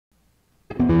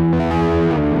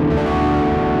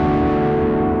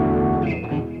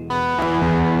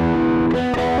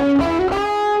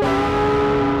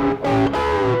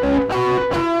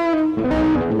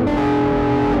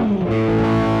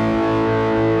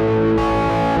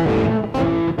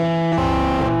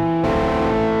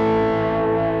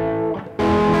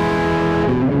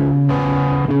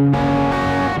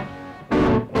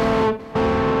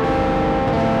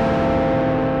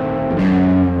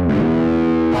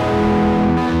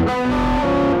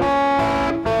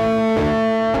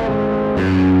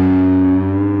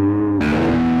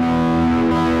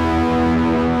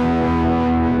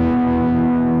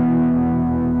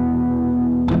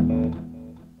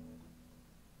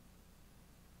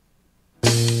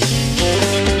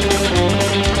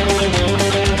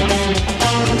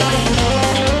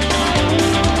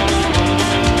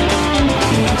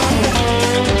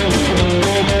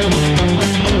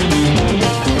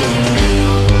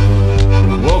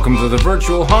the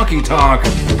virtual Honky Tonk.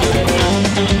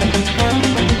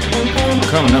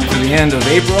 Coming up to the end of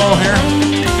April here.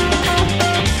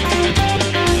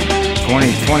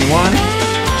 2021.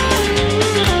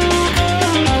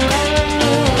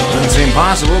 Doesn't seem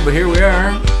possible, but here we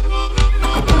are.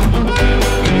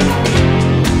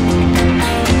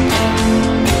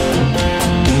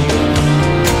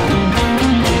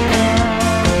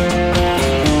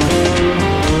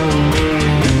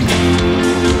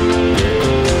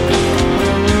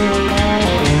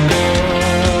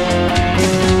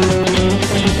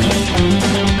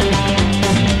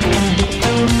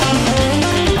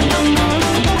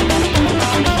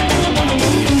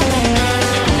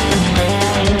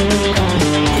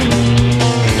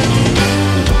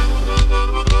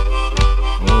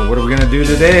 Do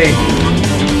today.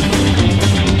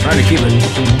 Trying to keep it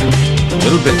a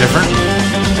little bit different.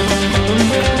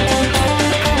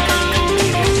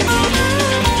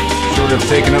 Sort of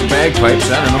taking up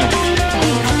bagpipes, I don't know.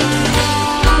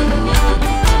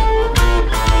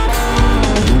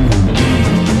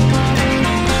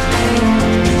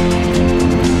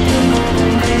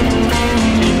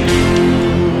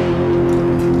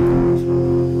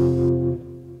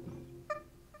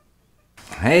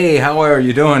 Hey, how are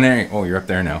you doing there? Oh, you're up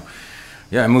there now.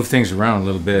 Yeah, I moved things around a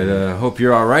little bit. Hope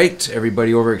you're all right.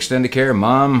 Everybody over Extendicare.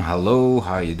 Mom, hello.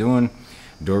 How you doing?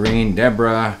 Doreen,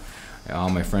 Deborah, all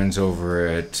my friends over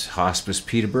at Hospice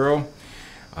Peterborough.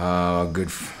 Good.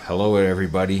 Hello,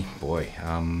 everybody. Boy,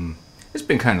 it's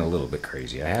been kind of a little bit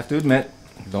crazy. I have to admit.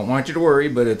 Don't want you to worry,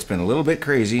 but it's been a little bit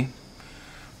crazy.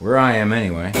 Where I am,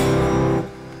 anyway.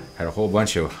 Had a whole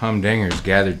bunch of humdingers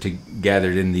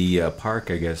gathered in the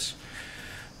park, I guess,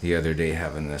 the other day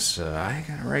having this. I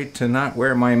got a right to not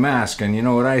wear my mask, and you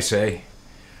know what I say.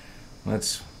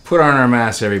 Let's put on our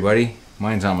masks, everybody.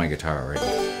 Mine's on my guitar already.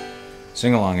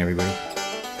 Sing along, everybody.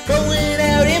 Going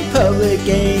out in public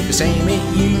ain't the same it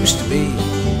used to be.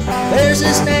 There's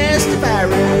this nasty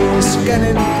virus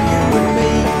gunning for you and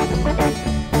me.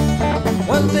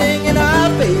 One thing in our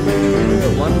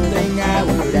favor, one thing I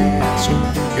would ask.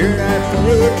 You're not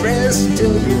fully dressed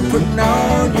until you're putting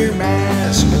on your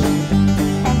mask.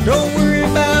 Don't worry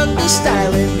about the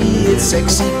styling, be it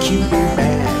sexy, cute, or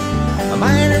bad. A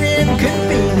minor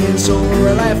inconvenience or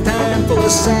a lifetime full of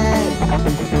sad.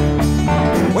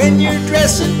 When you're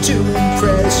dressing to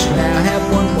impress, you now have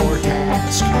one more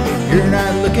task. You're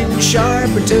not looking sharp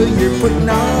until you're putting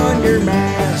on your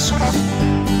mask.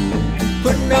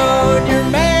 Putting on your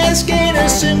mask ain't a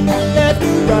simple left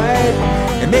or right.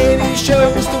 It maybe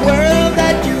shows the world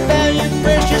that you value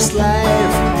precious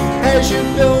life. As you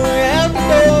go out the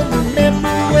door, remember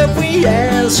what we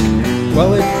ask.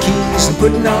 Wallet, keys, and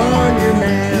putting on your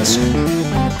mask.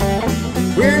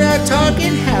 We're not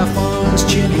talking half-ons,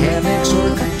 chin hammocks,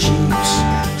 or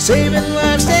kerchiefs. Saving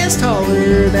life stands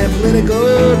taller than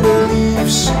political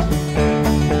beliefs.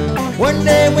 One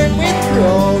day when we're through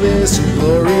all this in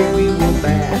glory, we will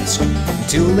bask.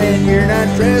 Until then, you're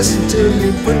not dressed until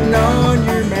you're putting on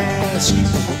your mask.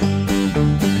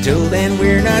 Until then,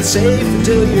 we're not safe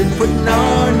until you're putting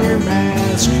on your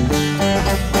mask.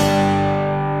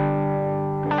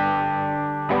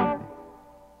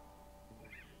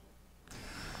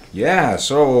 Yeah,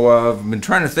 so I've been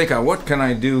trying to think of what can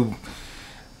I do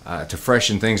to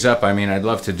freshen things up. I mean, I'd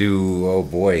love to do, oh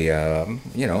boy,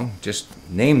 you know, just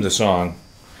name the song.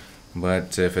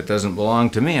 But if it doesn't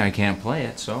belong to me, I can't play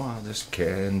it. So I'll just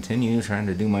continue trying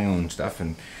to do my own stuff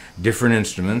and different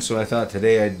instruments. So I thought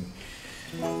today I'd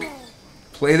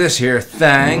play this here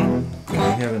thing. We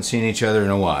haven't seen each other in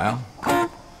a while.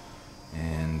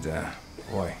 And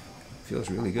boy, it feels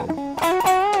really good.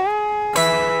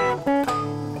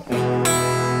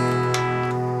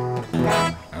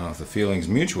 I don't know if the feeling's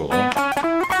mutual though.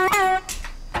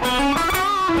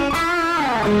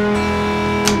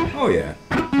 Oh yeah.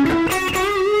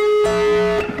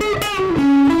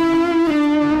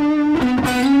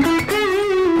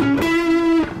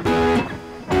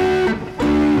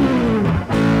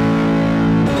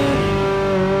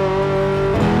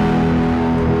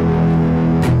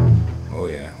 Oh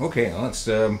yeah. Okay, let's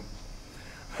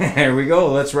here we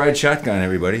go. Let's ride shotgun,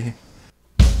 everybody.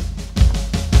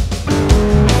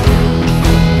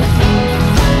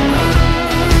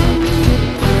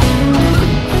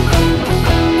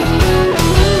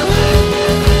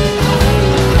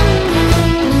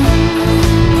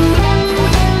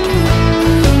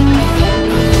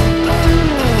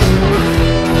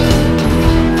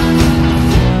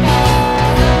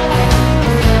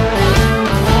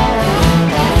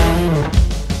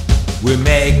 We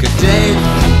make a date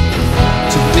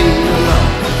to be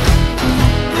alone.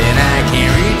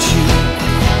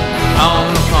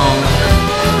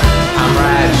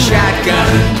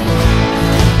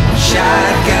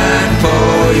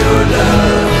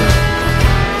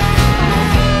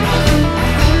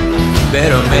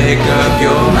 Better make up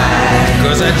your mind,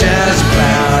 'cause I just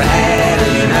about had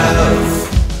enough.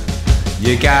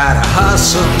 You gotta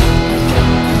hustle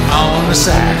on the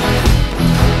side.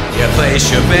 You place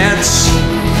your bets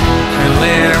and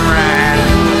let them ride.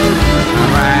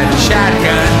 I'm riding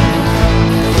shotgun,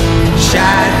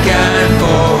 shotgun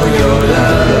for your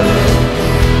love.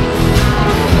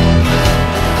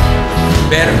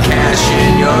 Better cash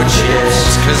in your chips,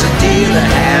 'cause the dealer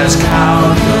has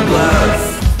called your bluff.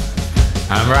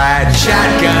 I'm riding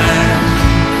shotgun,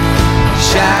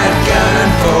 shotgun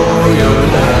for your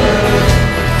love.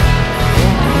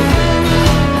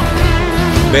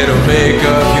 Better make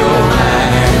up your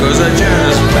mind, 'cause I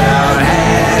just about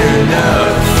had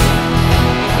enough.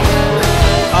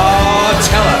 Oh,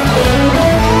 tell her.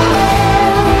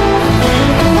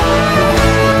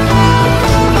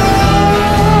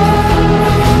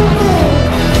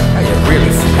 How you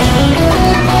really feel?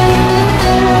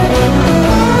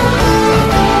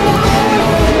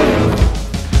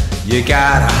 You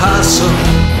gotta hustle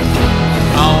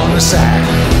on the side.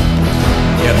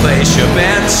 You place your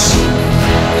bets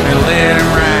and let him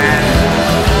ride.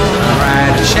 I'm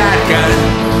riding shotgun,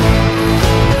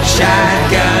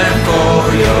 shotgun for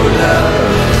your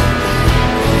love.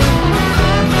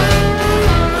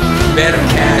 Better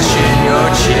cash in your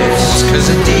chips, 'cause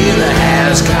the dealer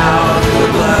has called your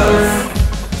bluff.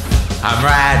 I'm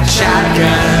riding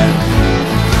shotgun,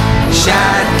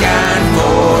 shotgun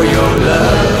for your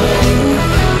love.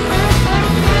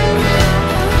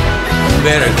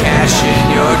 Better cash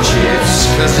in your chips,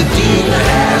 'cause the dealer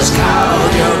has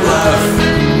called your bluff.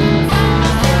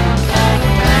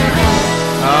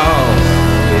 Oh,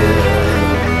 yeah.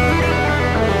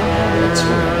 That's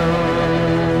right.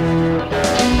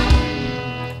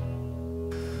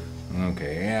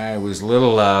 Okay, I was a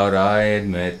little loud, I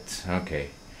admit. Okay.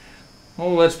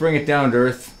 Well, let's bring it down to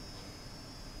earth.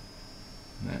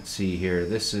 Let's see here.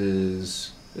 This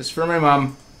is for my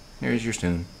mom. Here's your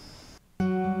tune.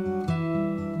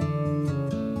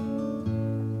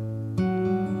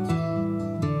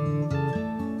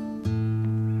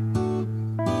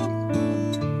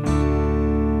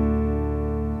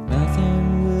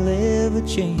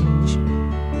 Change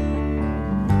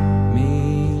me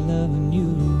loving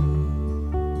you.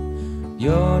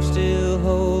 You're still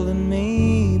holding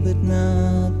me, but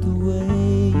not the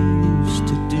way you used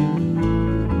to do.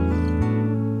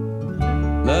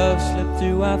 Love slipped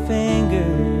through our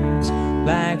fingers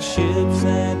like ships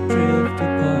that drift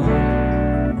apart.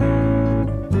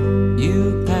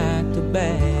 You packed a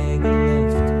bag and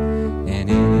left, and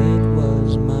in it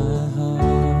was my heart.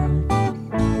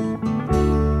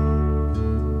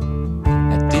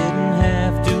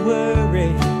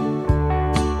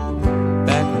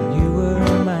 Back when you were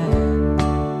mine,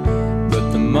 but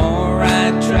the more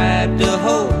I tried to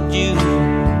hold you,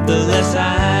 the less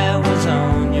I was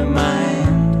on your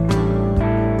mind.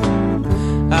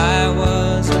 I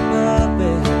was a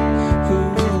puppet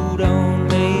who'd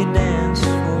only dance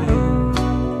for you.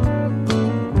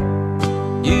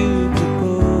 You could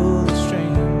pull the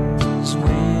strings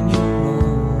when you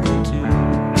wanted to.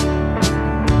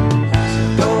 So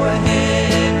go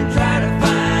ahead and try to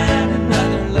find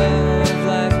another love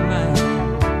like mine.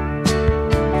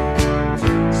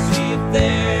 See if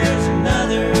there's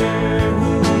another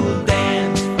who'll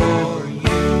dance for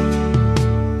you.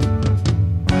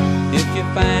 If you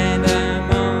find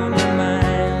I'm on your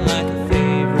mind like a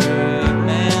favorite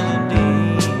melody,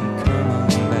 come on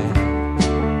back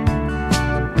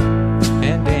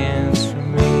and dance for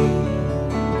me.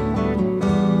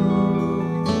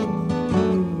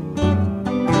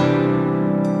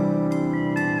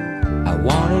 I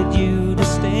wanted you to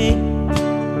stay.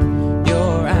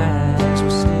 Your eyes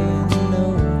were saying no.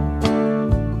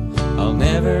 I'll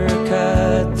never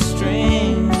cut the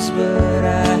strings, but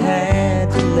I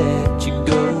had to let you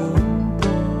go.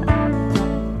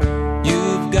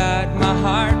 You've got my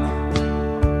heart,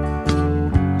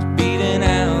 it's beating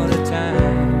out of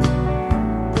time,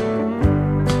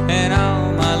 and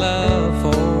all my love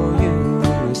for you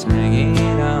is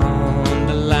hanging on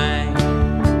the line.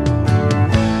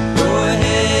 Go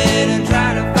ahead and try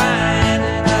to find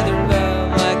another love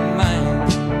like mine.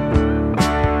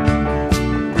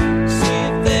 See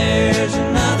if there's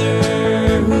another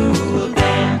who will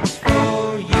dance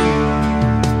for you.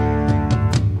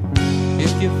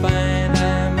 If you find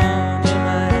I'm on your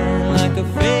mind like a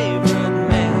favorite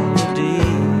melody,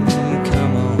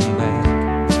 come on back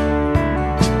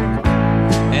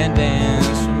and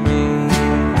dance for me.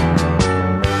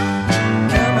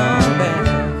 Come on back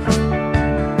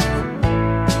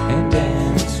and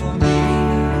dance for me.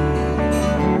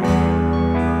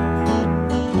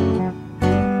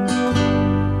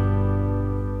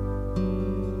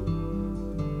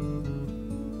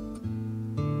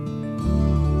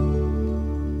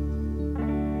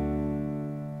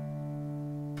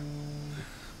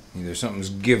 Either something's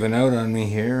given out on me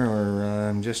here, or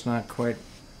I'm just not quite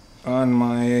on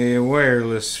my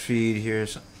wireless feed here.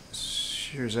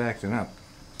 Sure's acting up.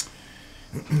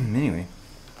 Anyway.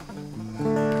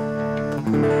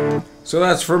 So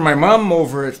that's for my mom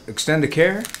over at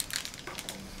Extendicare.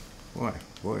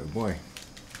 Boy.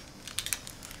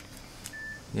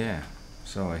 Yeah,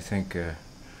 so I think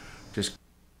just...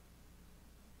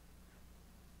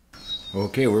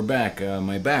 Okay, we're back.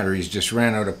 My batteries just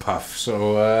ran out of puff,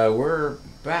 so we're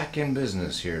back in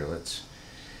business here. Let's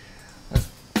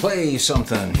play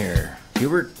something here.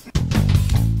 Hubert?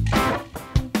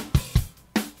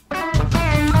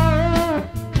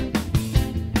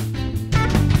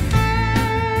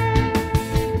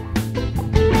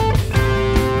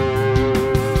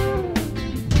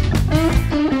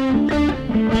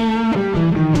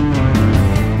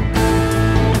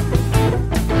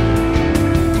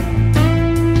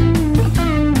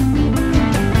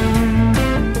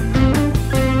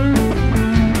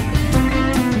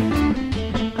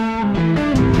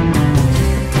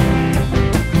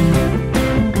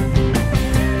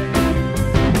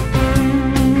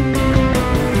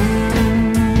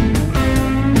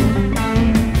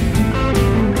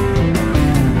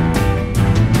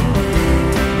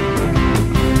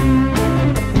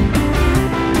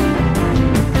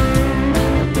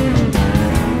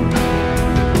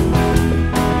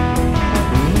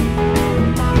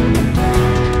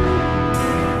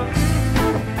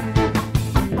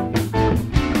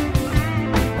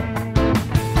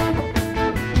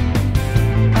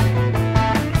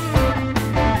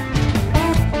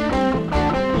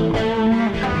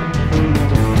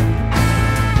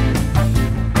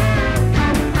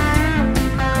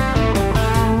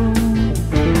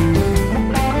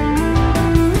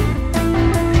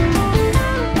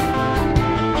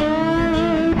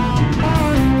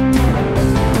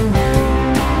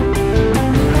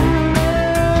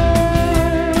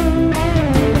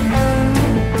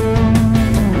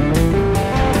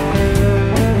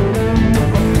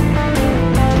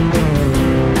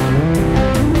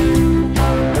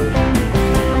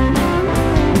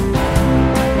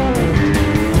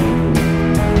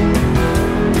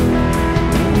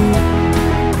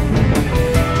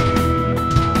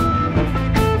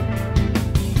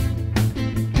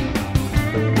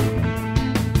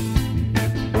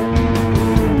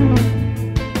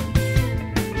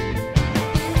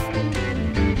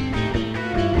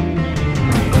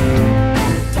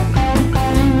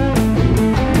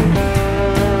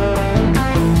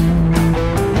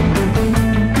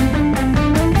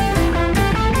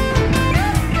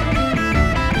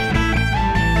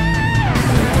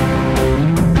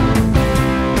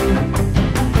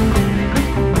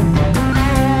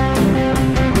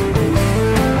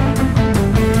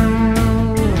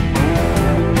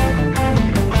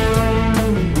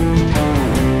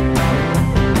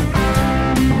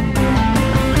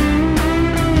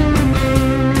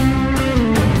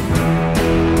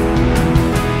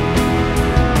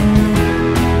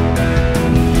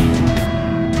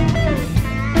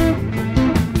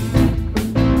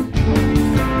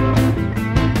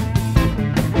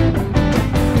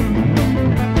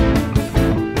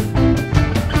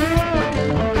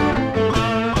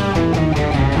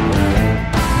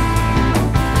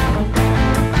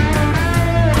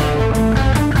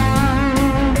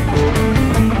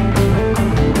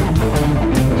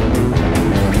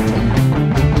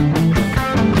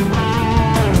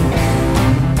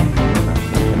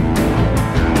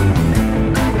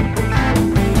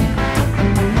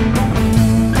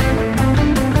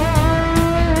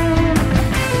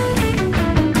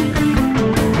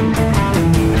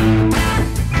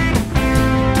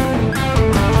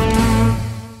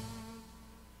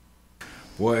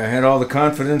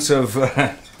 Confidence of, well,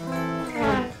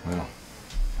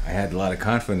 I had a lot of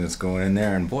confidence going in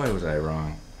there, and boy was I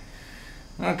wrong.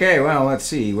 Okay, well, let's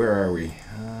see, where are we?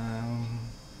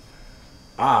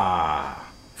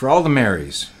 For all the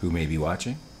Marys who may be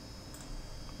watching,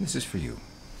 this is for you.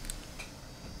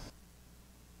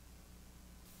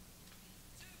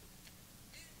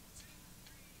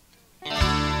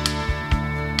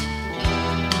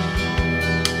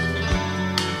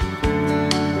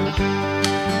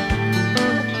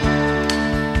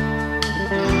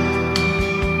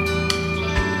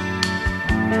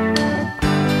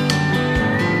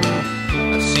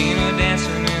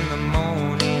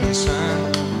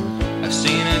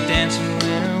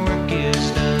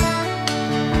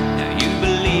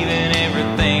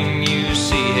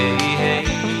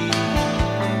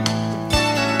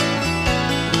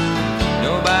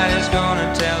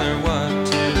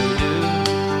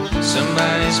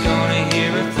 Somebody's gonna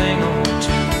hear a thing or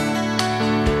two.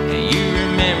 And you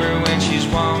remember when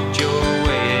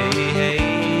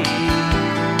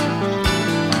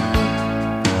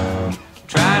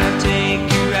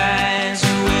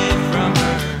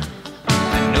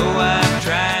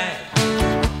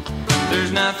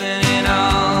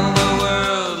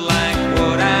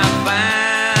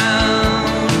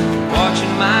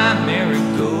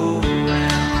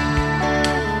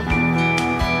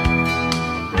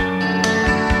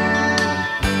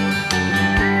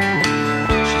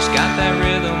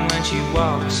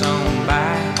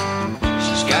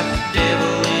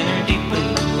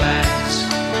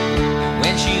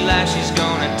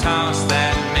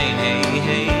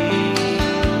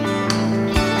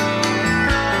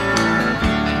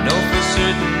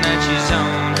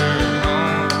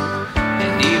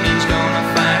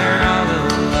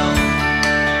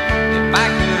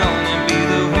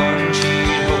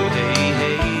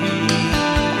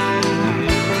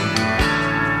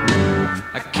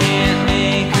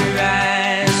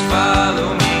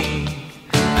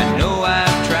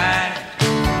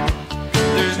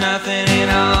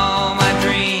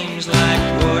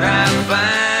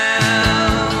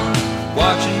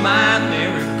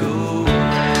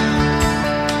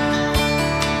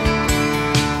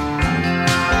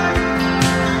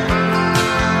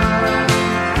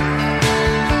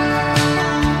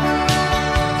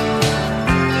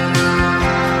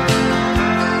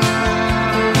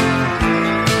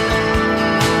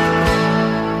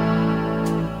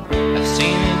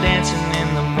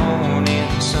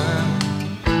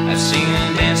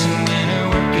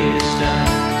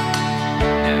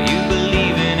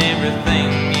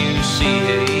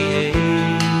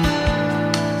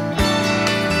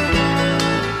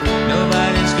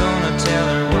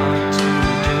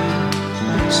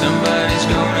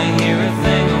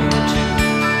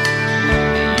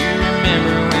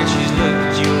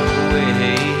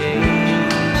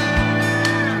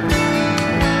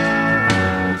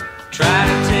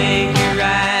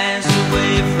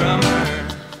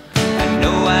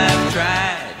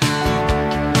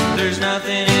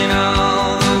nothing in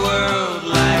all the world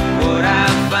like what I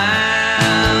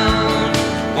found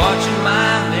watching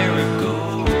my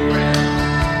merry-go-round.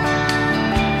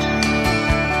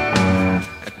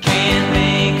 I can't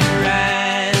make her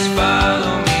eyes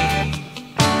follow me.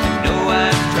 I know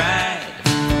I've tried.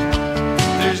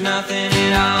 There's nothing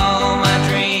in all my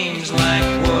dreams like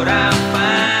what I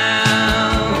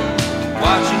found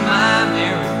watching my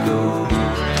merry-go-round.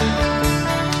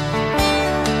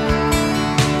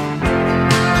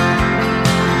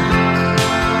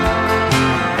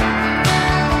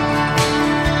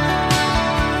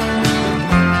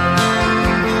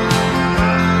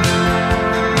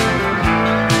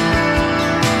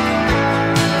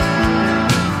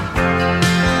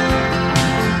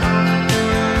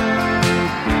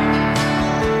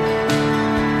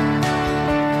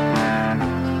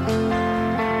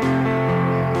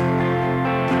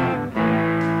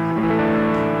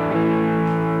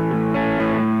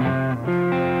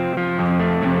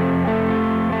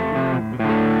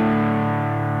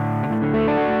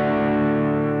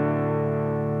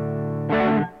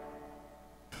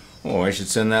 Oh, I should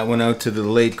send that one out to the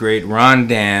late great Ron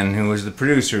Dan, who was the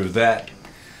producer of that.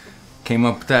 Came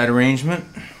up with that arrangement.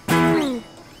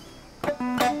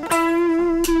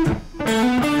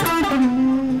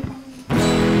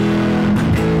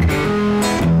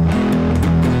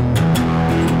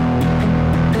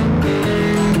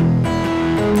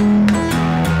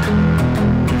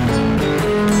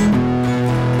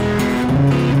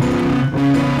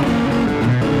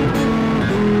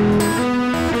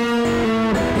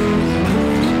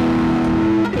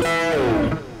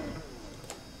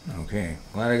 Okay,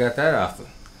 glad I got that out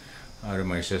of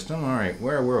my system. All right,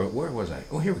 where was I?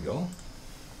 Oh, here we go.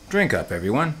 Drink up,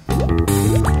 everyone.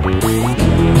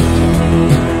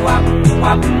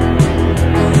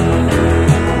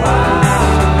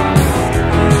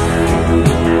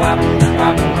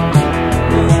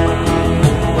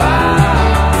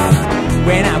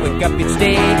 When I wake up each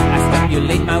day, I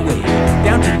stimulate my way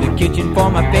down to the kitchen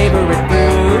for my favorite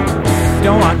food.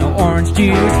 Don't want no orange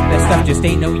juice, that stuff just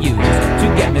ain't no use. To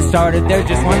get me started, there's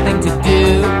just one thing to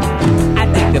do. I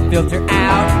take the filter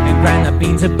out and grind the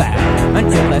beans about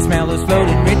until that smell is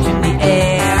floating rich in the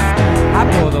air. I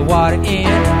pour the water in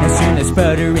and soon it's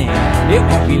sputtering. It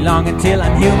won't be long until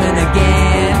I'm human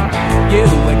again. You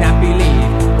would not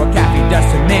believe what coffee does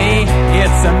to me.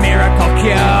 It's a miracle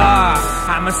cure.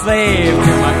 I'm a slave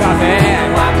to my coffee.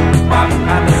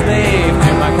 I'm a slave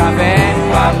to my coffee.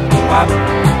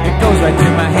 It goes right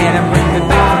through my head and brings me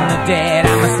back from the dead.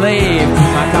 I'm a slave to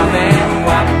my coffee.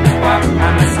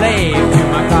 I'm a slave to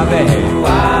my coffee.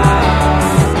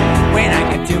 When I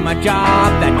get to my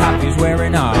job, that coffee's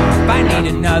wearing off. I need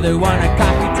another one of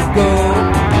coffee to go.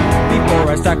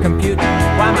 Before I start computing,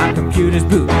 while my computer's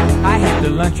boot, I hit the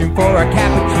lunchroom for a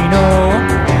cappuccino.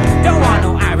 Don't want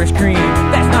no Irish cream,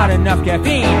 that's not enough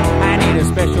caffeine. I need a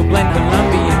special blend,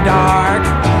 Colombian dark.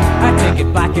 I take it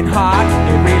black and hot,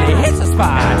 it really hits the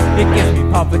spot. It gives me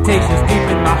palpitations deep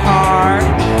in my heart.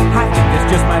 I think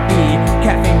this just might be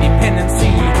caffeine dependency,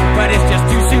 but it's just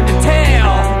too soon to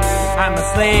tell. I'm a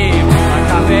slave to my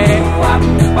coffee.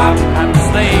 I'm a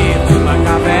slave to my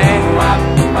coffee.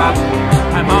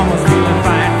 I'm almost feeling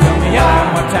fine, fill me up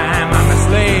one more time. I'm a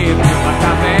slave to my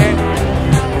coffee.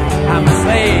 I'm a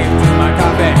slave to my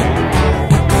coffee.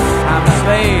 I'm a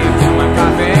slave to my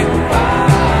coffee.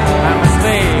 I'm a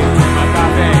slave to my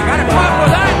coffee. Gotta come up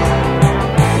with that.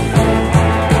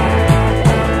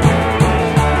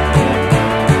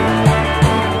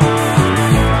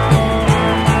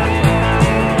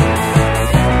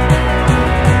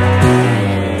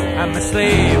 I'm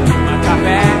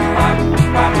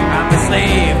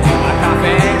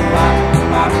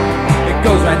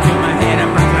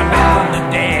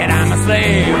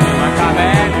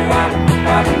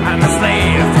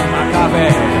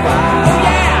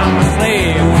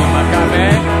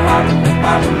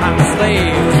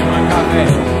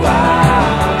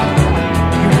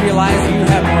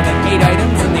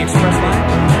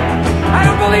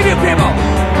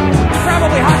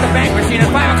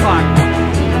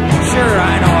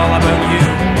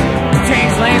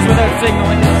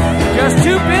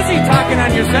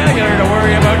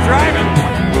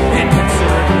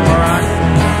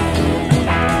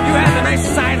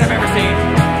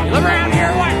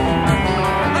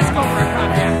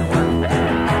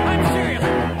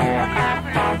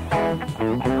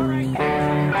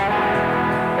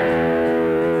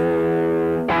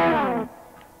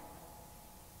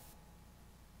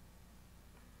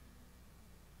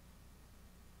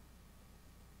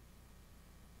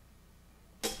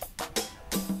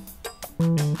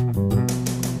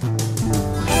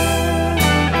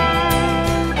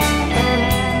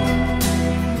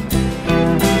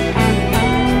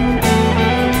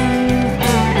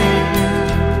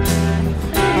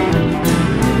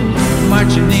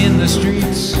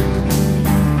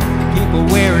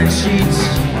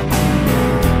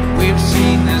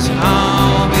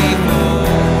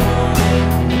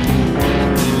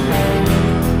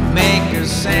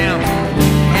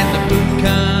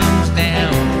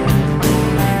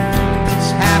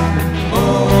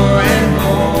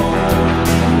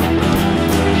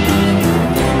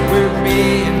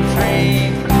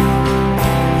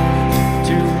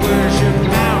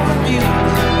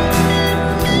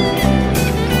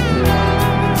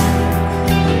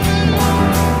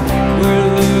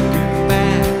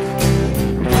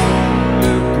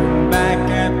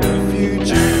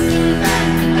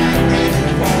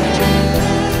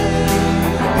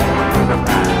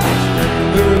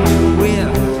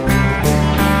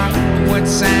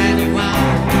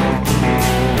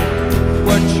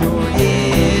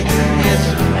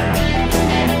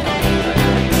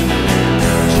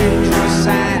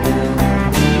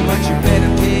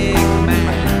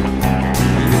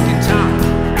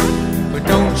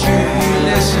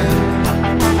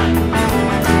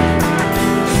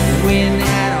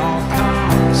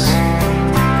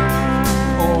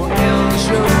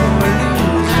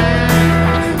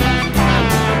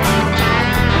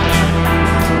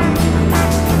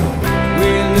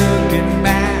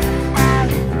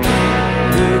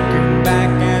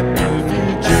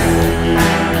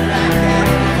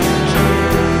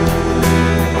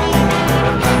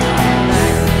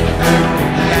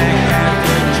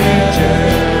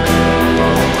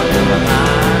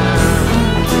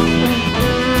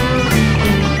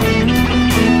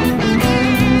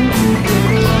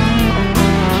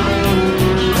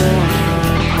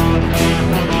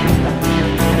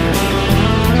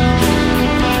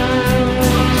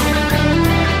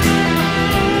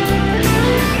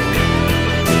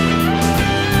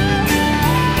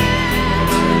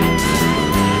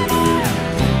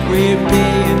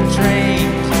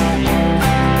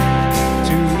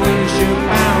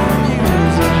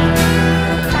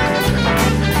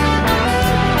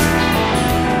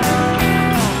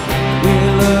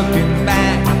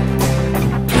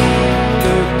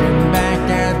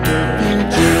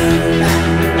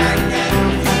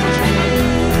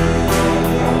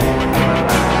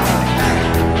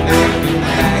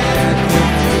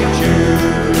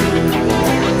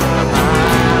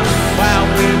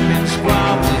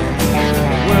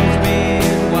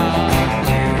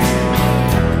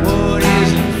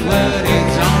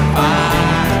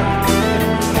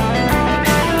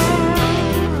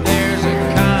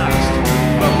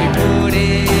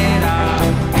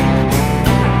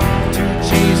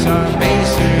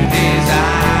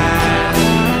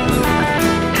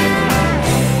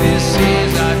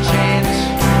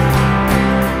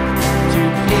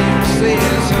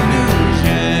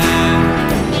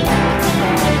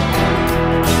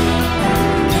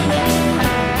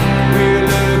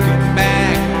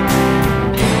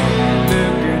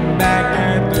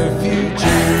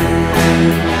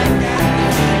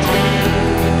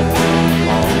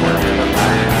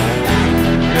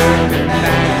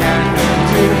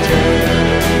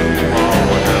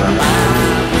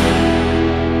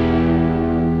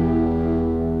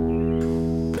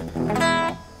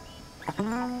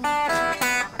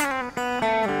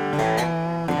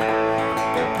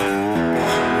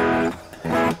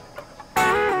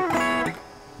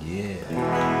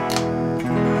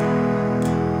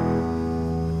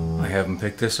haven't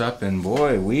picked this up in,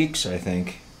 boy, weeks, I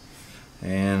think.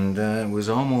 And it was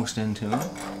almost in tune.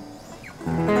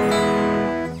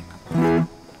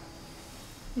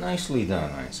 Nicely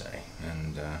done, I say.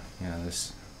 And yeah,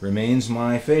 this remains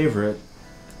my favorite.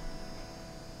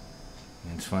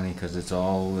 And it's funny because it's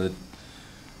all that.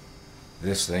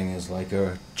 This thing is like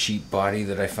a cheap body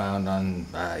that I found on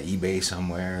eBay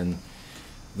somewhere, and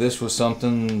this was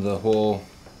something the whole.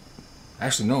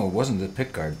 Actually, no, it wasn't the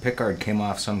pickguard. Pickguard came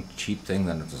off some cheap thing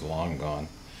that was long gone.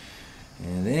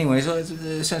 And anyway, so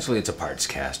essentially it's a parts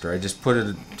caster. I just put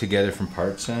it together from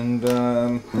parts, and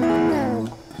I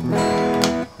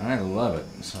love it.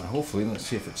 So hopefully, let's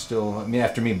see if it's still. I mean,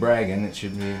 after me bragging, it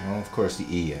should be. Well, of course, the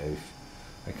E.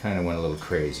 I kind of went a little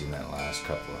crazy in that last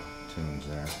couple of tunes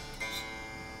there.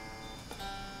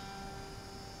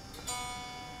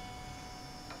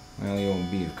 Well, the old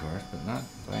B, of course, but not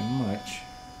by much.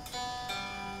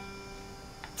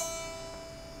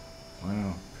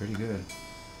 Wow, pretty good.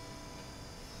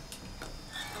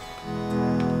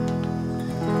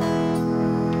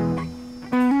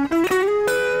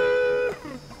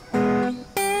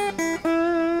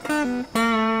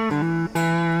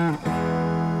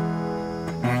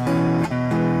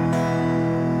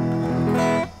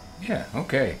 Yeah,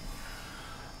 okay.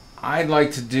 I'd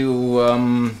like to do,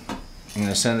 I'm going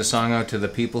to send a song out to the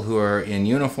people who are in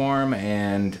uniform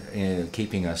and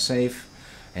keeping us safe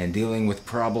and dealing with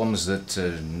problems that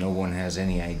no one has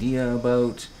any idea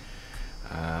about.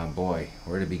 Boy,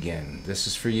 where to begin? This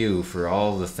is for you, for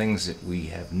all the things that we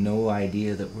have no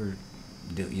idea that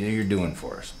you're doing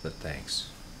for us, but thanks.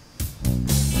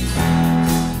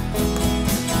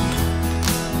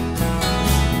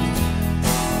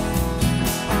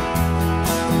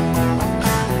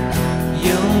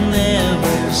 You'll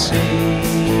never see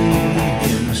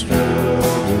him struggle.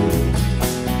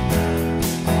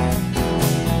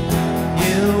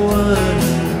 You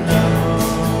wouldn't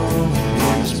know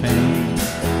his pain.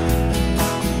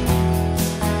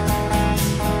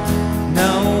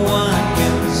 No one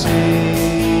can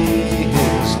see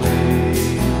his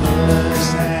sleepless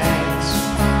nights.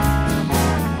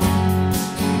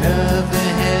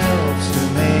 Nothing helps to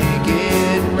make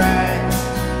it right.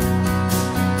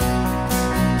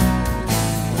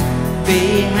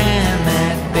 Behind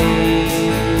that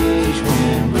beige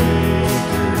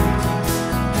windbreaker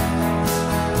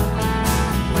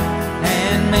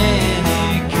and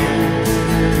manicured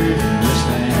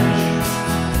mustache,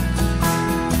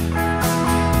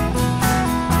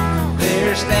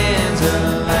 there stands a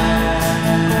lion-hearted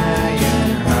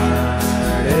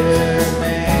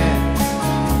man,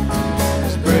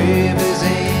 as brave as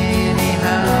any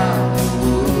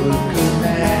Hollywood could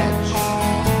match.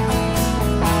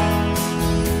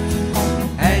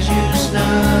 As you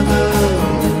snuggle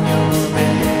in your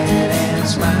bed and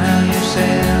smile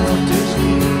yourself to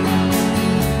sleep,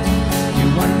 you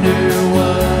wonder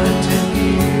what to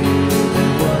give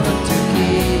and what to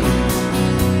keep.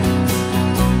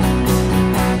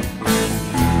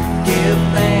 Give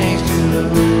thanks to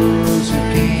those who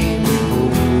came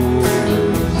before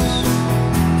us.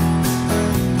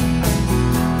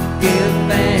 Give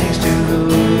thanks to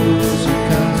those who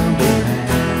come behind.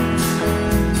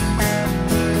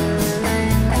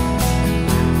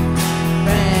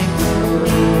 Thank the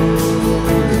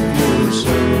Lord if you're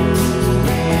so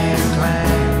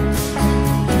inclined.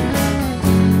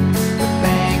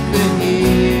 Thank the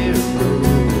hero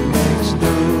next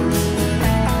door.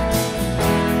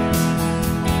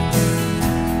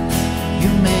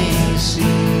 You may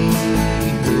see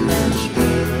her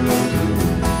struggle,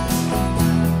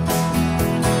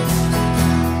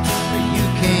 but you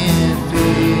can't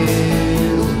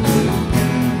feel her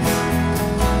pain.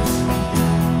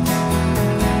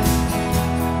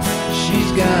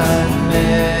 She's got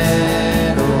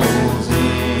medals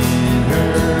in her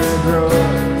drawer.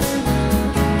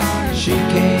 She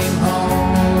came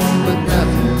home, but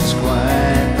nothing's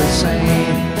quite the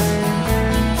same.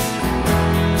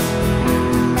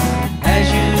 As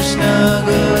you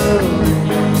snuggle in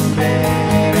your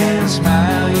bed and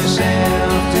smile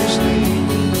yourself to sleep,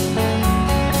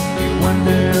 you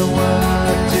wonder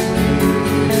what to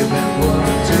give and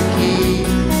what to keep.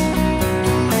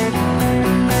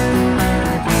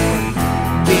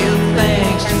 Give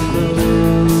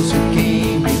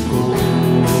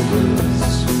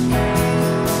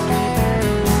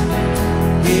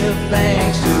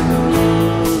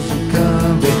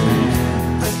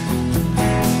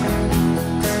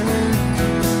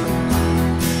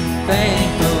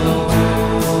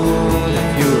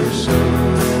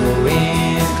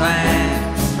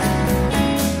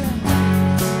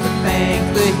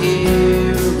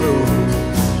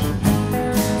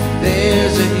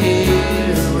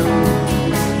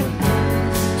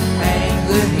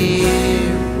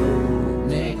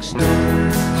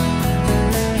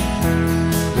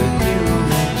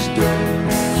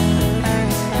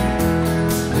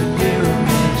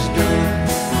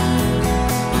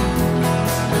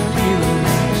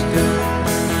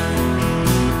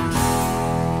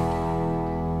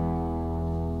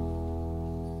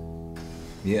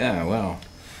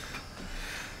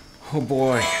Oh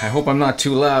boy, I hope I'm not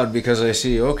too loud because I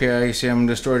see I'm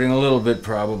distorting a little bit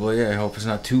probably. I hope it's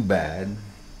not too bad.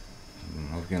 I'm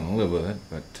hoping a little bit,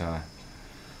 but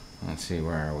let's see,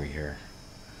 where are we here?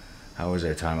 How was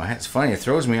our time? It's funny, it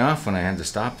throws me off when I had to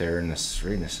stop there right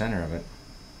in the center of it.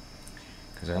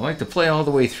 Because I like to play all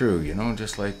the way through, you know,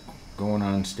 just like going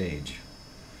on stage.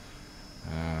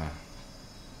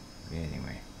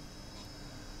 Anyway.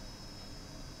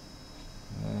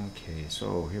 Okay,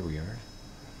 so here we are.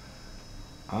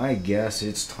 I guess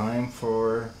it's time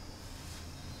for...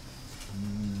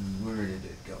 Where did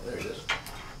it go? There it is.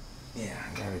 Yeah,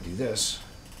 I gotta do this.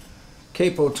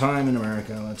 Capo time in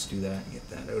America. Let's do that. Get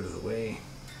that out of the way.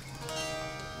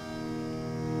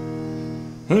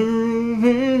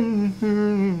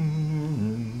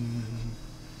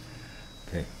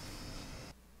 Okay.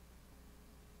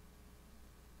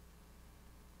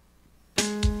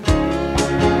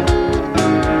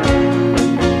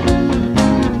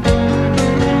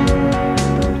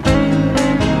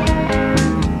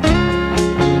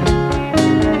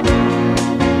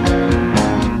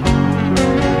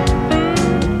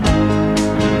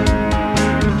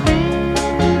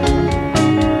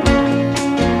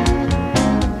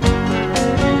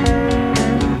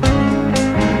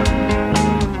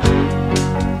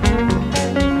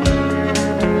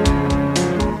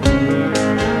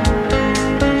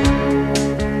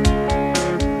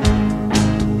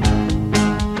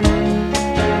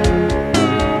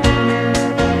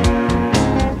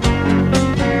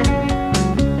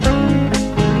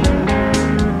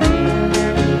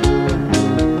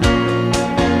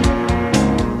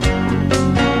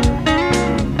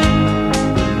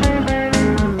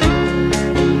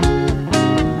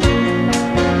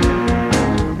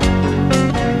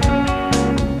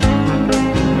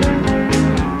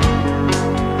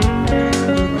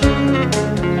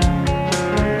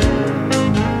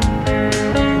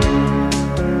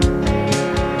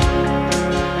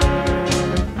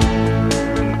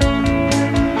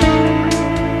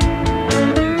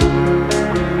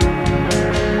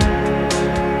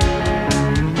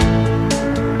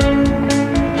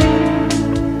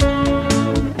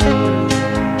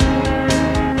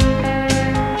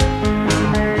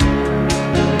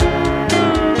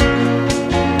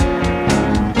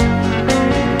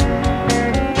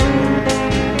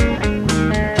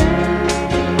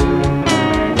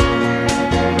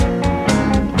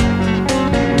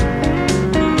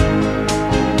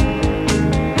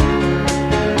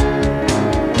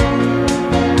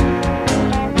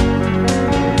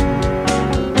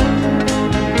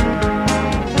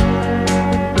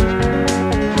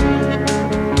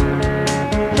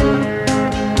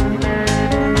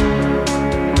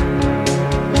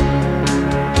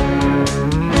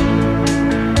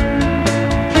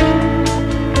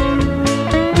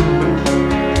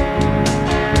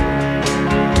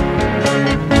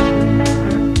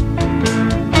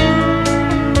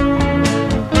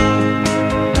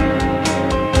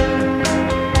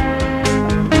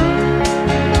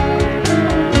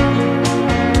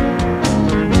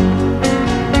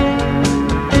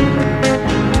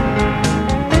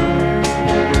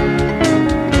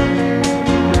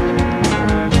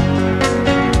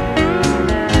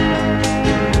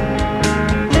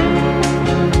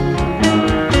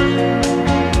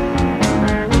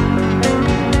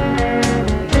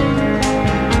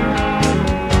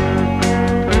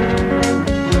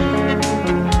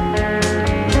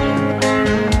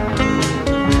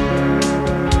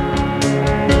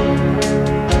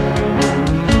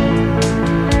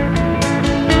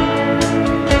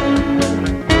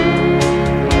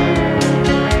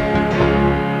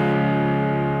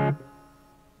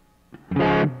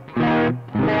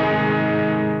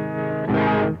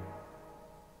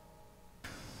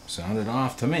 Sounded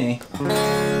off to me.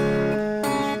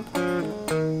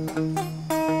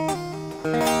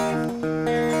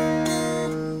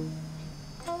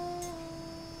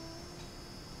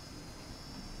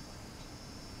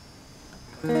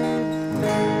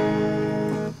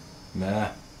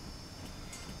 Nah.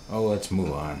 Oh, let's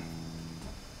move on.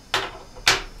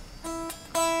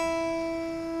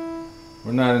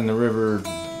 We're not in the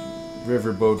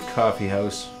riverboat coffee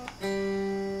house.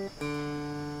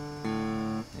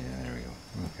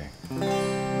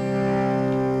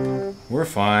 We're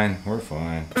fine, we're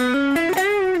fine.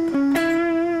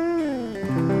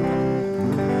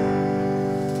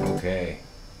 Okay.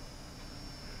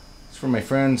 It's for my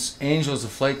friends Angels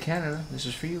of Flight Canada. This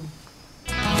is for you.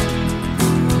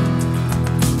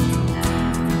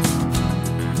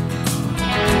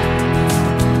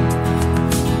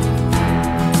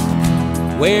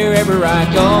 Wherever I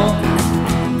go,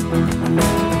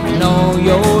 no know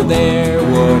you're there,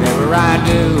 whatever I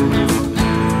do.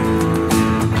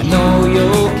 I know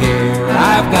you'll care,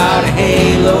 I've got a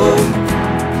halo.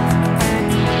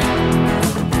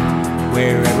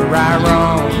 Wherever I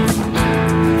roam,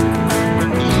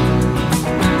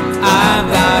 I've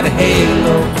got a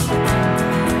halo.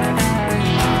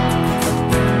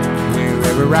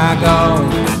 Wherever I go,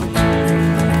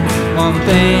 one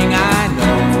thing I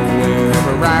know,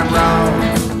 wherever I roam,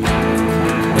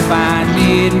 if I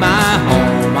need my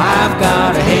home, I've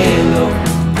got a halo.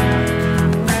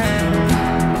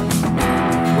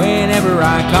 Whenever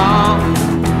I call,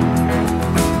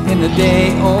 in the day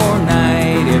or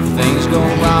night, if things go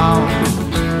wrong,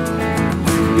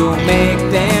 you'll make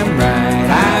them right.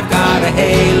 I've got a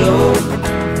halo.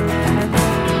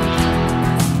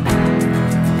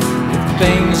 If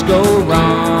things go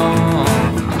wrong,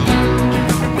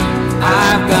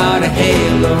 I've got a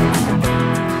halo.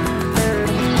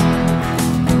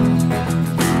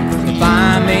 If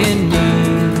I'm in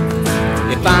need,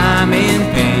 if I'm in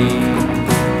pain,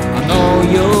 I know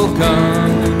you'll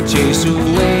come and chase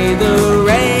away the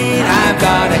rain. I've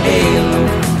got a halo.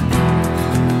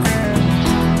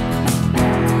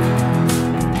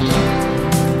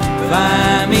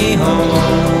 Fly me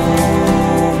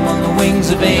home on the wings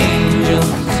of angels.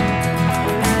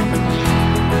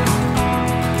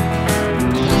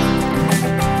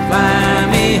 Fly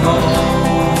me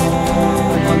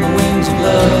home on the wings of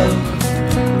love.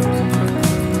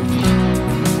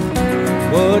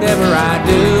 Whatever I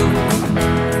do,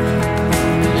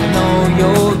 I know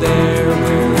you're there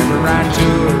wherever I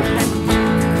tour.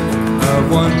 Of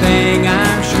one thing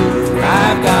I'm sure,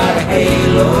 I've got a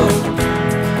halo.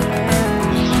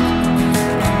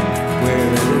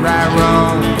 Wherever I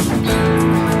roam,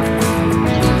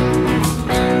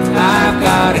 I've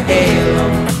got a halo.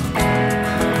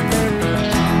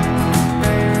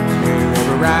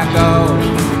 Wherever I go,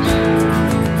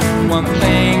 one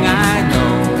thing I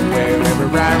know,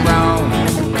 wherever I roam,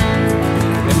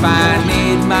 if I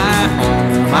need my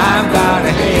home, I've got a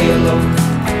halo.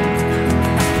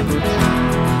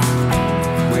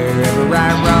 Wherever I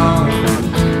roam,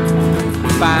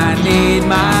 if I need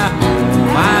my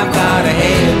home, I've got a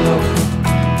halo.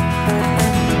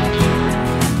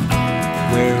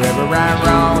 Wherever I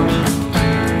roam,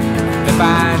 if I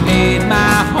need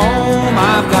my home,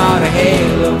 I've got a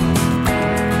halo.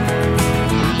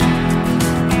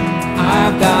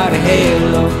 I've got a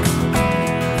halo.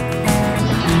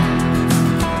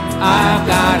 I've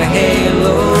got a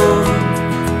halo.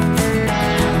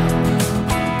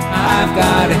 I've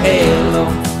got a halo.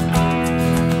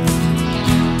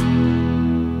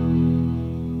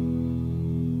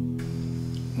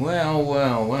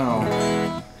 Well.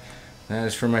 That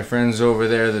is for my friends over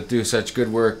there that do such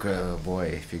good work. Oh boy,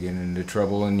 if you get into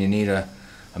trouble and you need a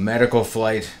medical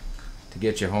flight to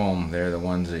get you home, they're the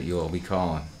ones that you'll be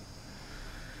calling.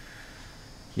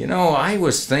 You know, I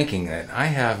was thinking that I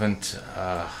haven't,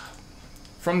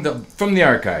 from the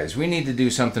archives, we need to do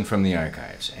something from the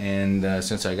archives. And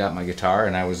since I got my guitar,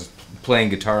 and I was playing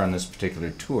guitar on this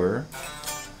particular tour,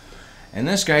 and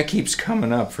this guy keeps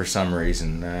coming up for some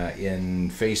reason in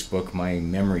Facebook, my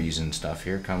memories and stuff.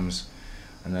 Here comes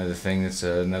another thing that's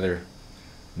another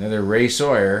Ray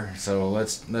Sawyer. So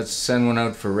let's send one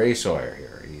out for Ray Sawyer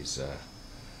here. He's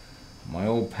my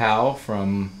old pal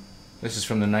from. This is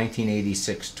from the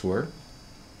 1986 tour,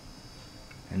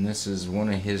 and this is one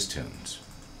of his tunes.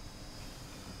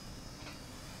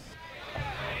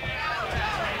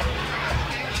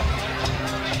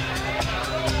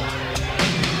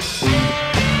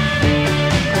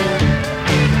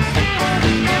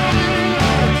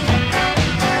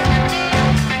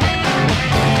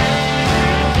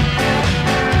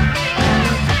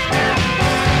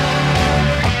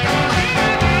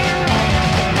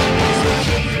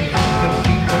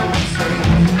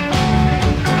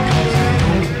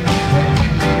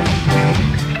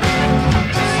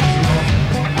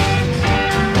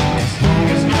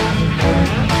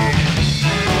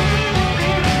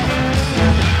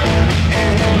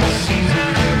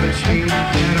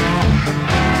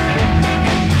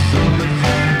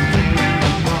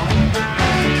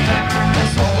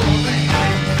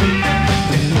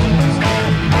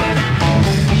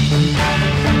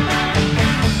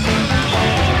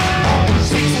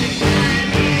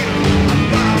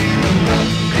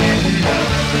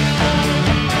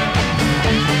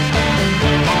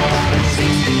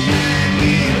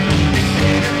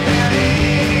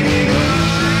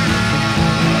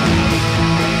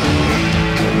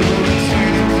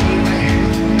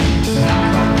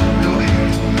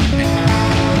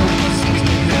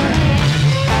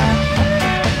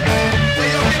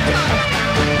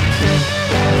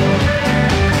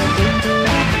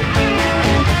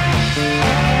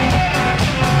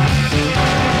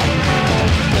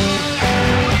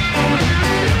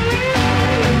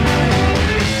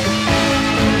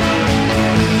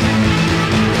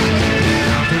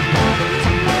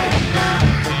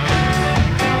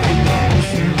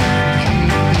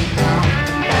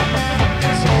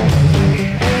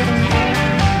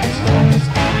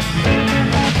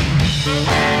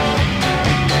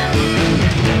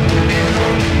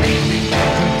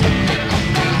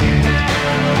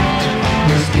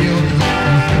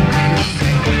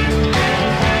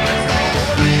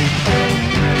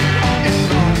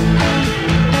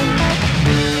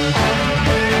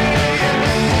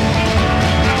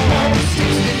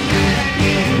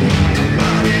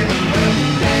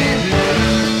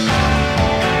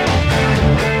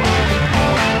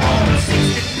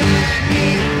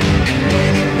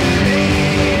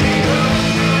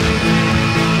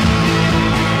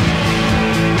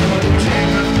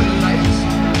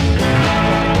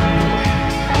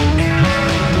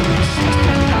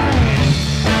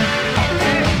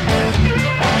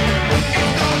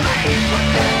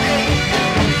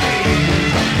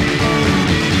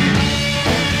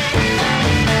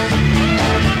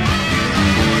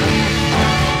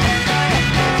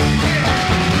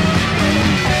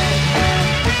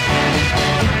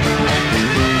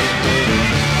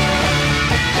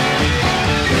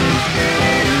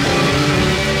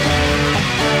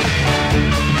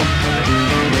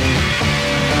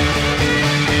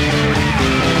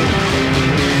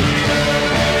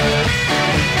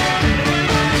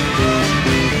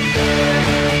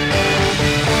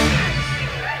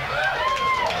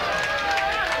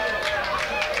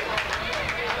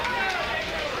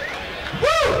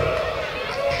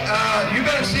 You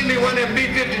better see me one of them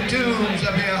B-52s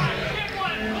up here,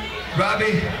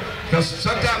 Robbie, because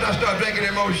sometimes I start drinking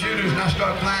them old shooters and I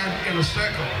start flying in a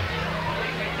circle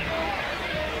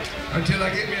until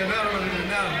I get me another one and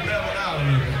now level out a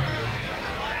little bit.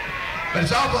 But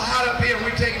it's awful hot up here and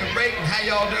we're taking a break. And how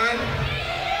y'all doing?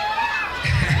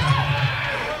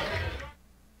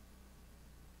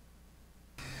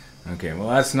 Okay, well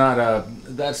that's not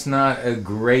a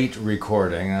great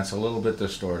recording. That's a little bit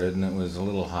distorted, and it was a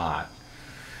little hot.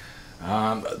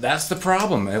 That's the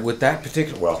problem with that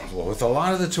particular. Well, with a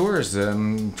lot of the tours,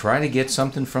 try to get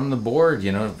something from the board.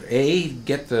 You know,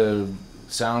 get the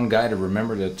sound guy to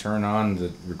remember to turn on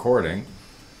the recording.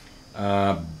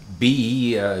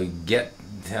 B, get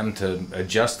them to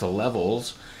adjust the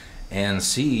levels, and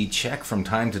C, check from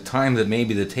time to time that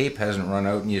maybe the tape hasn't run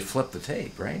out and you flip the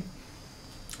tape, right?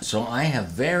 So I have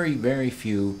very, very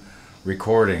few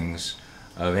recordings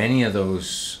of any of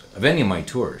my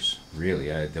tours,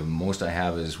 really. The most I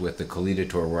have is with the Kalita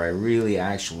tour, where I really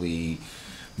actually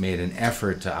made an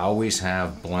effort to always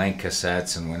have blank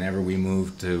cassettes, and whenever we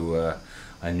moved to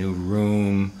a new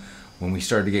room, when we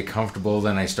started to get comfortable,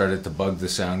 then I started to bug the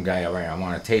sound guy. All right, I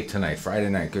want a tape tonight, Friday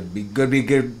night, could be a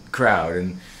good crowd,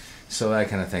 and so that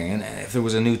kind of thing. And if there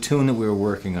was a new tune that we were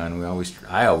working on,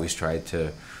 I always tried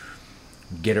to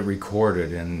get it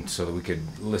recorded, and so that we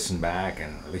could listen back,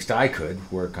 and at least I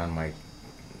could work on my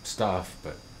stuff.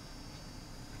 But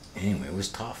anyway, it was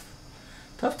tough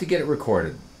to get it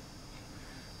recorded.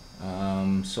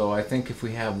 So I think if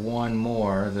we have one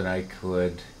more that I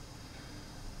could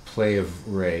play of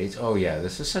Ray's. Oh yeah,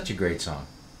 this is such a great song.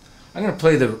 I'm gonna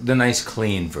play the nice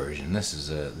clean version. This is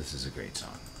a great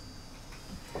song.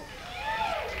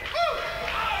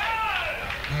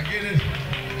 Now get it.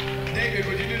 David,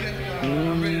 would you do that?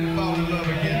 I'm ready to fall in love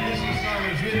again. This is a song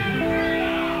that's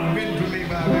written for me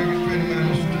by a very good friend of mine,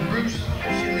 Mr. Bruce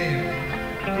Chanel.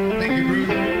 Thank you, Bruce.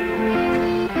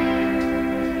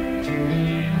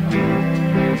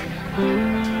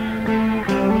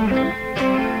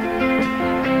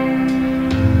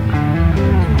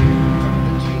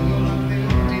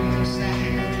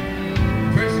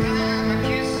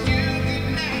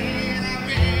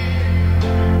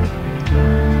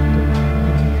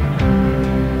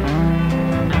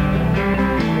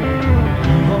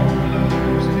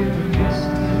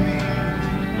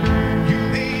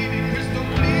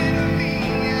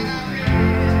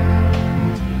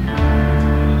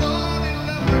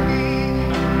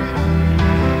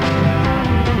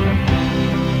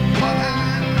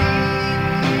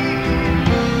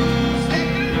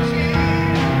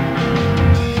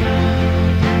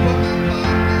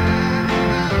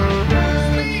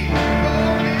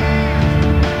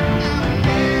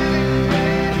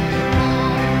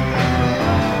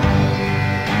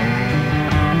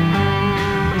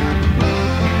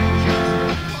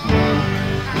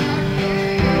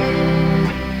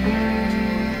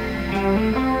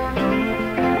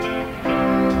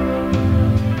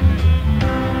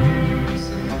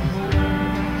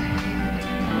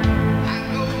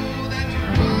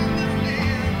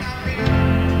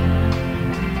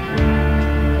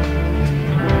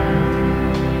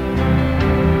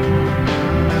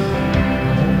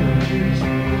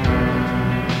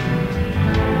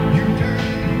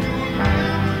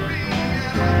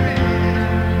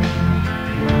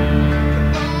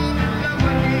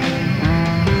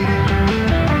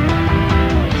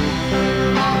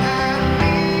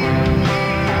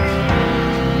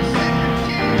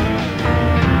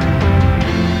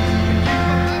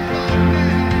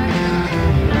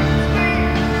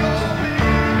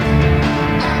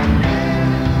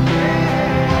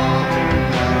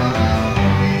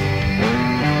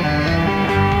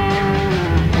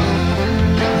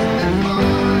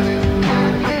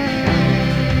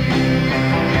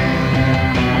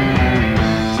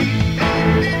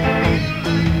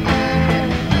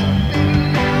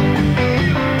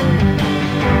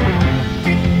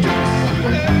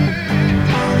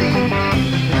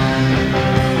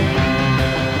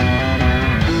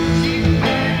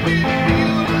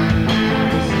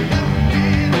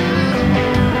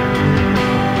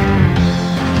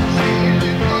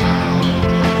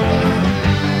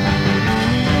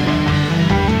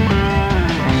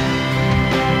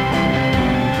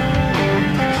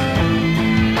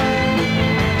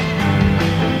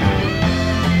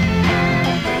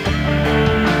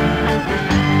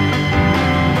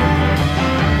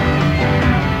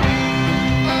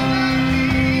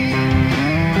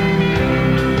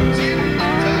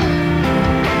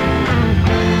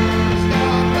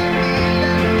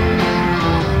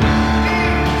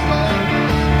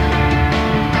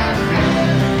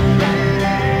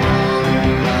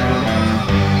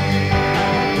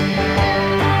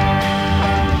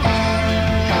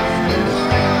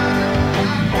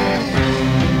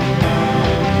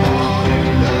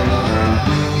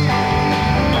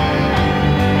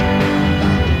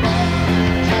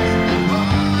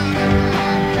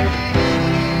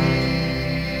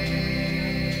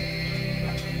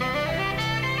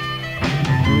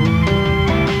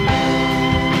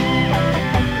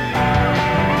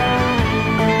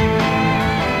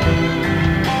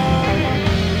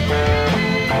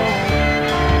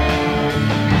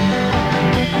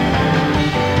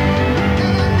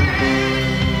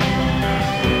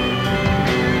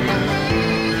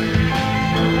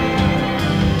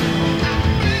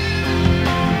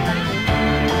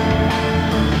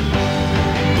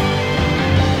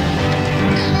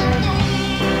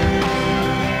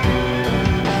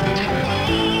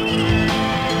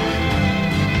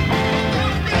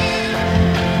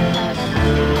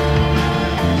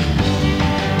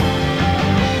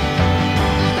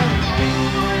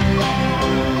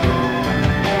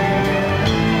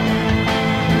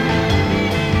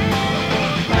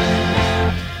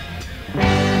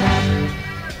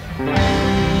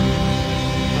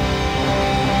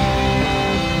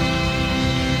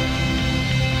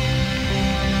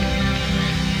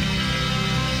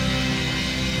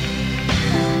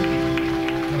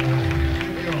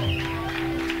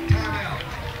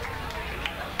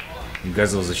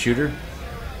 Guzzles a shooter.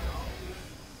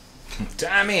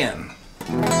 Time in.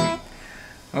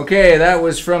 Okay, that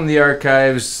was from the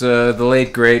archives, the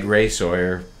late great Ray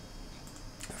Sawyer,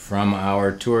 from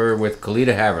our tour with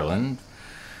Kalita Haverland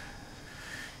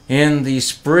in the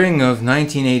spring of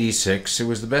 1986. It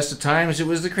was the best of times, it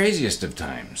was the craziest of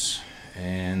times.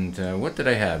 And what did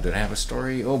I have? Did I have a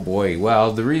story? Oh boy,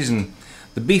 well, the reason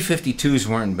the B-52s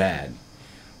weren't bad,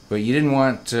 but you didn't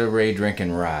want Ray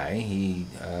drinking rye.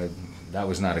 That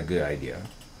was not a good idea.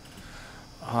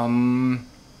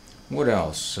 What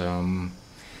else?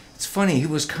 It's funny, he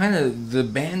was the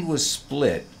band was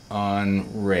split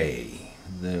on Ray.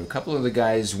 A couple of the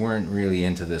guys weren't really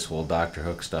into this whole Dr.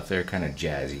 Hook stuff. They're kind of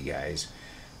jazzy guys.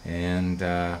 And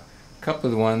a couple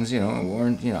of the ones,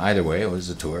 weren't, either way, it was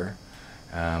a tour.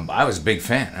 But I was a big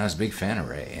fan. I was a big fan of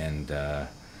Ray. And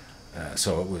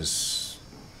so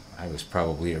I was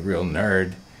probably a real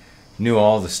nerd. Knew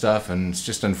all the stuff, and it's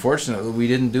just unfortunate that we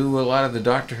didn't do a lot of the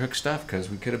Dr. Hook stuff,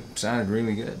 because we could have sounded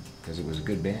really good, because it was a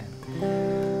good band.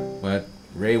 But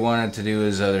Ray wanted to do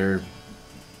his other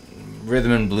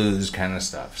rhythm and blues kind of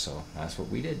stuff, so that's what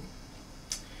we did.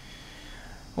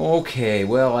 Okay,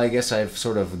 well, I guess I've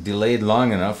sort of delayed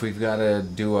long enough. We've got to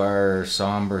do our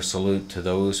somber salute to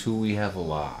those who we have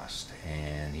lost,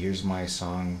 and here's my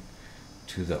song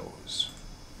to those.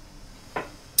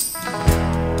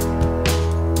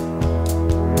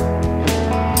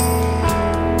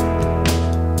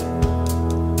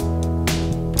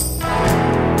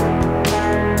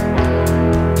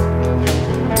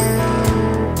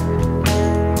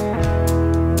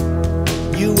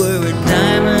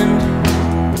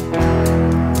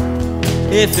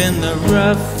 If in the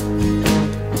rough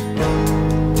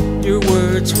your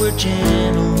words were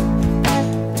gentle,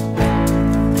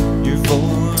 your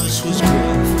voice was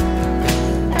gruff,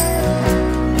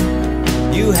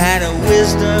 you had a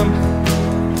wisdom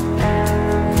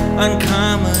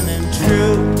uncommon and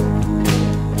true,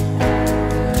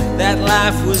 that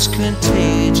life was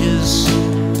contagious,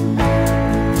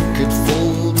 could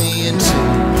fold me in two.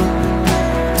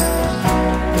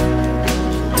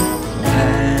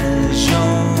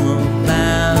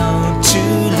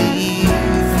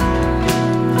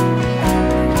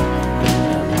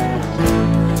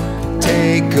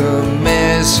 Take a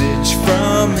message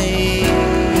from me.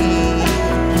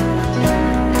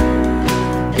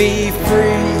 Be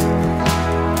free.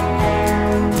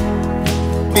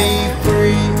 Be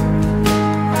free.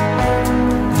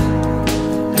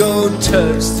 Go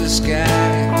touch the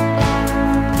sky.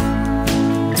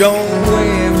 Don't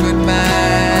wave goodbye.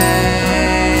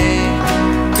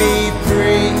 Be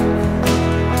free.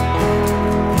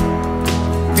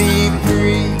 Be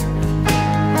free.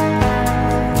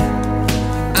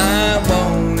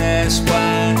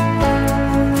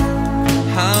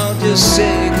 Just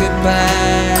say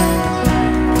goodbye.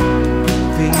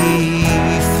 Be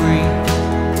free.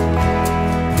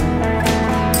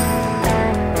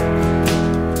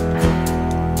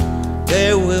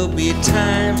 There will be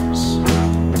times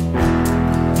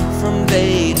from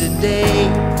day to day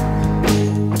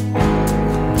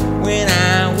when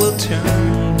I will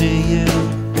turn to you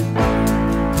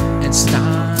and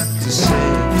start to say,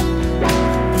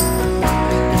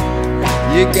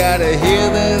 you gotta hear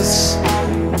this.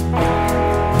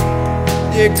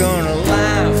 You're gonna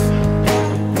laugh,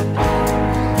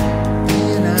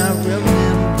 and I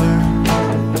remember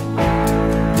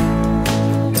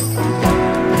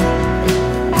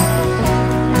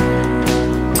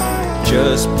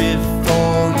just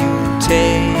before you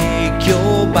take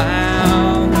your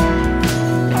bow,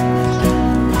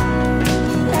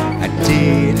 I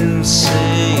didn't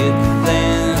say it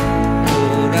then,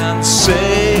 but I'm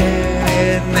saying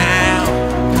it now.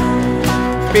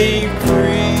 Be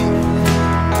free.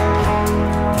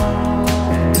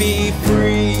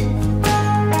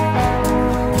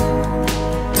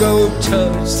 Go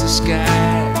touch the sky.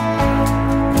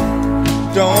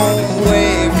 Don't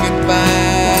wave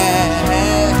goodbye.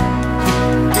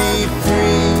 Be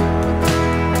free.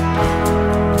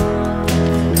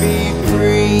 Be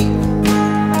free.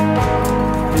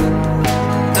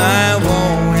 I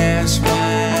won't ask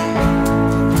why.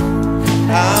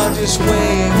 I'll just wave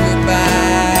goodbye.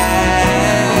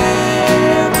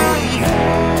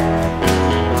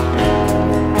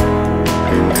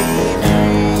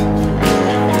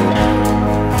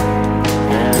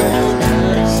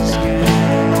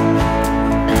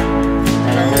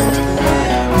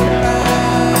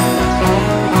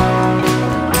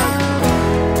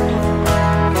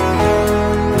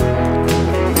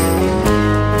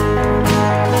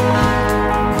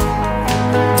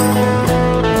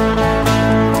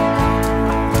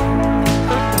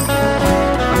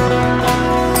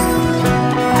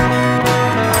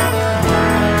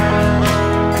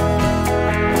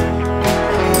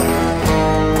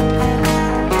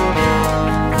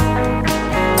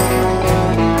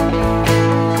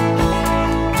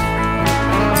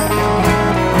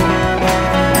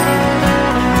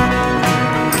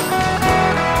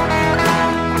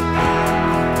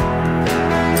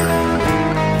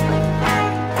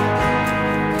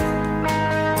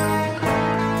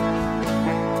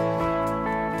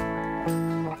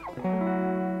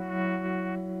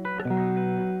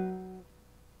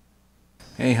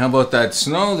 Hey, how about that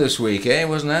snow this week, eh?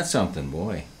 Wasn't that something,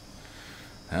 boy?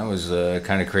 That was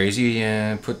kind of crazy.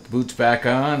 Put the boots back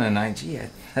on, and I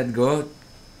had to go out.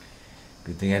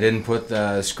 Good thing I didn't put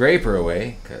the scraper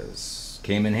away, because it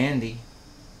came in handy.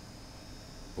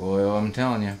 Boy, oh, I'm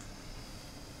telling you.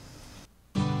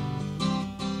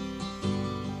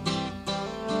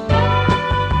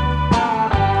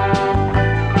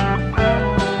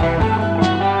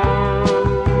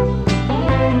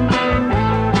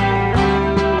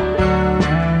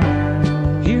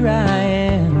 Here I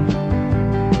am,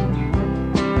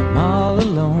 I'm all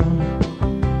alone,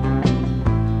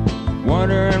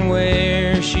 wondering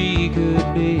where she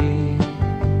could be.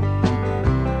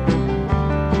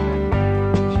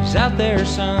 She's out there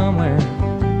somewhere,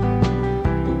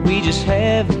 but we just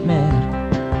haven't met.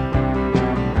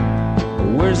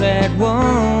 Where's that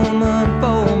woman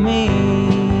for me?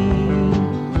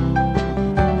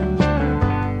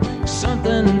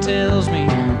 Something tells me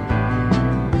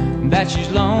that she's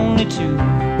lonely too,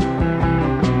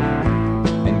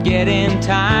 and getting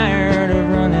tired of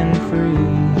running free.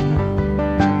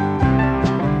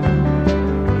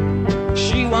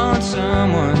 She wants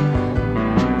someone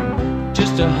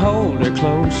just to hold her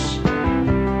close.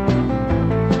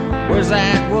 Where's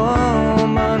that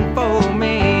woman for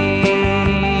me?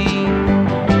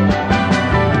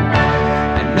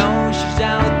 I know she's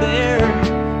out there,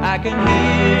 I can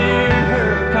hear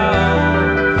her call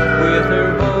with her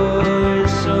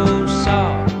voice so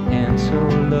soft and so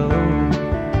low.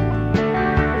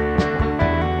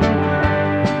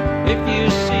 If you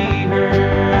see her,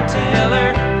 tell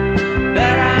her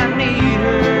that I need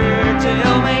her.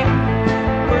 Tell me,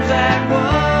 where's that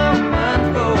woman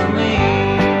for me?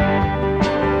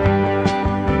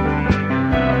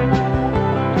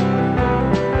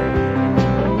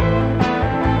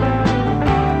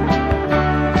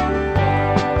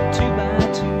 Two by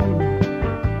two,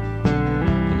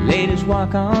 the ladies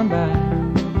walk on by.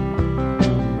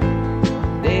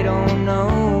 They don't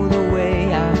know the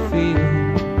way I feel.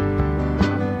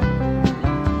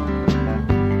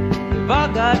 They've all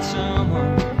got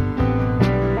someone,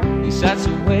 at least that's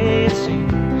the way it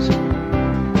seems.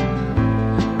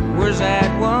 Where's that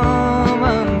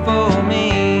woman for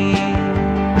me?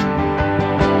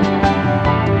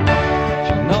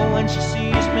 She'll know when she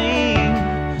sees me,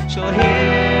 she'll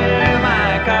hear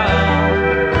my call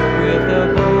with a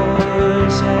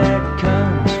voice that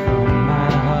comes from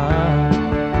my heart.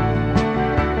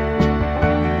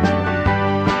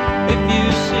 If you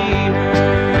see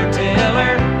her, tell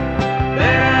her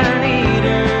that I need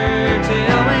her.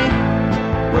 Tell me,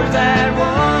 where's that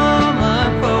woman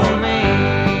for me?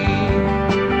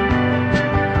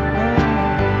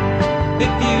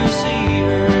 If you see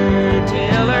her,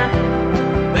 tell her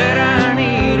that I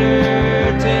need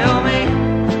her. Tell me,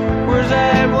 where's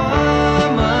that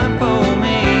woman for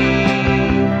me?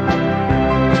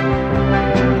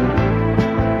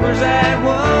 Where's that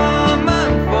woman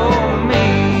for me?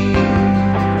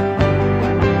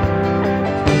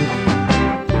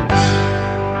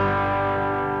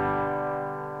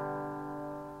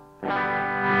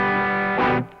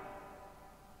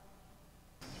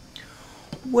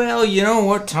 Well, you know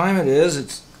what time it is.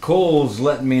 It's Cole's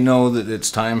letting me know that it's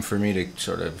time for me to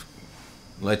sort of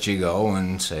let you go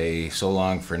and say so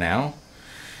long for now.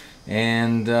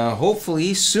 And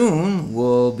hopefully soon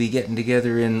we'll be getting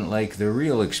together in like the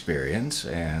real experience,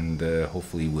 and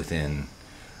hopefully within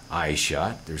eye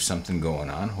shot there's something going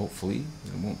on. Hopefully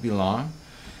it won't be long.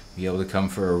 Be able to come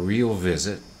for a real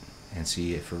visit and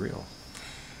see it for real.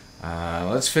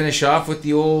 Let's finish off with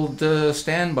the old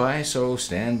standby, so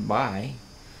stand by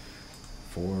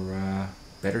for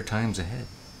better times ahead.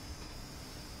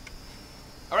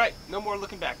 All right, no more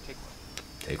looking back. Take one.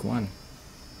 Take one.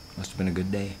 Must have been a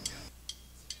good day.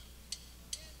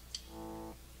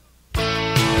 Got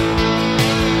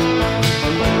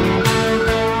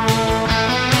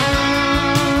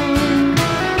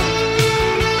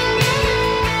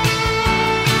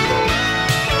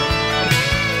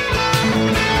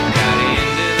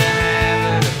into the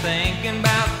habit of thinking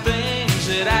about things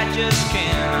that I just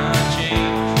cannot change.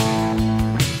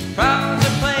 Problems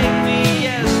that plagued me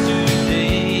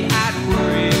yesterday, I'd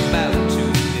worry about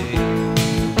today.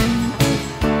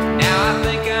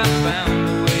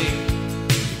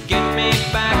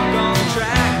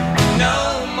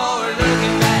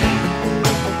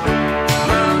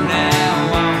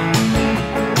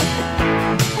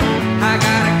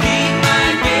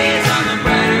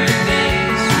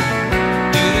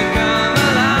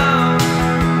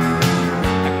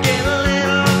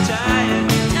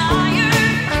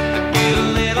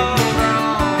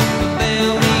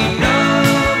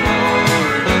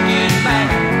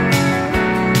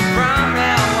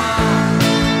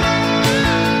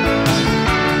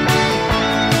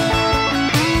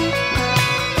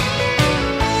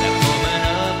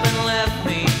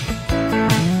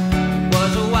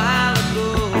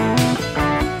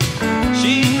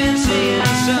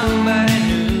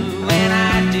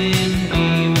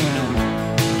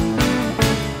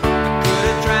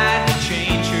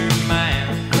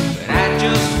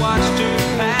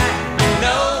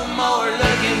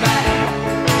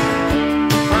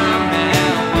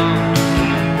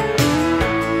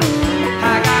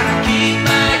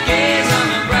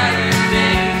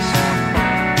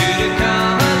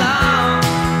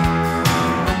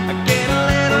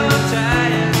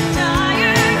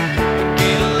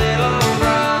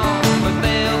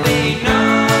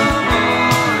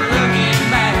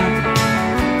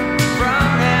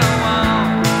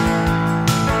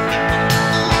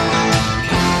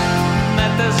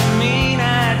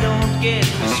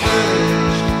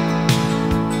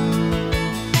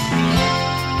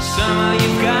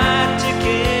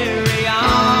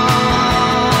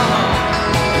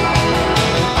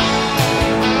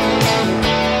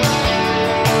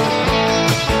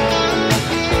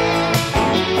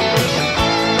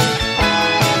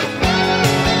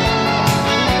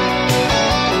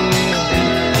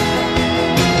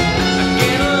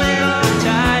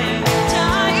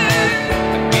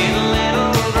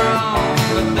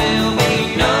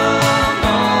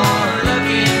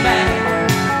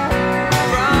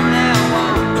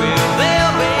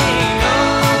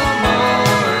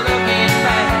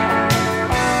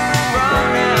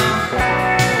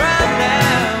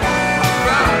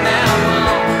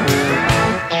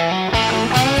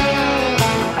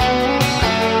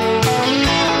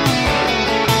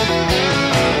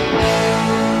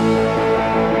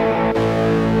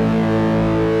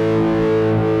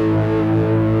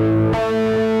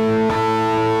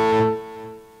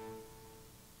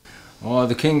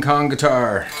 the King Kong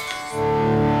guitar.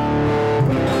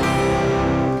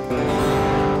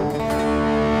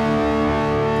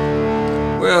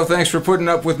 Well, thanks for putting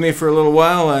up with me for a little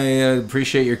while. I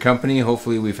appreciate your company.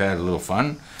 Hopefully we've had a little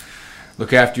fun.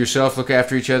 Look after yourself, look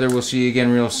after each other. We'll see you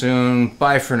again real soon.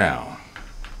 Bye for now.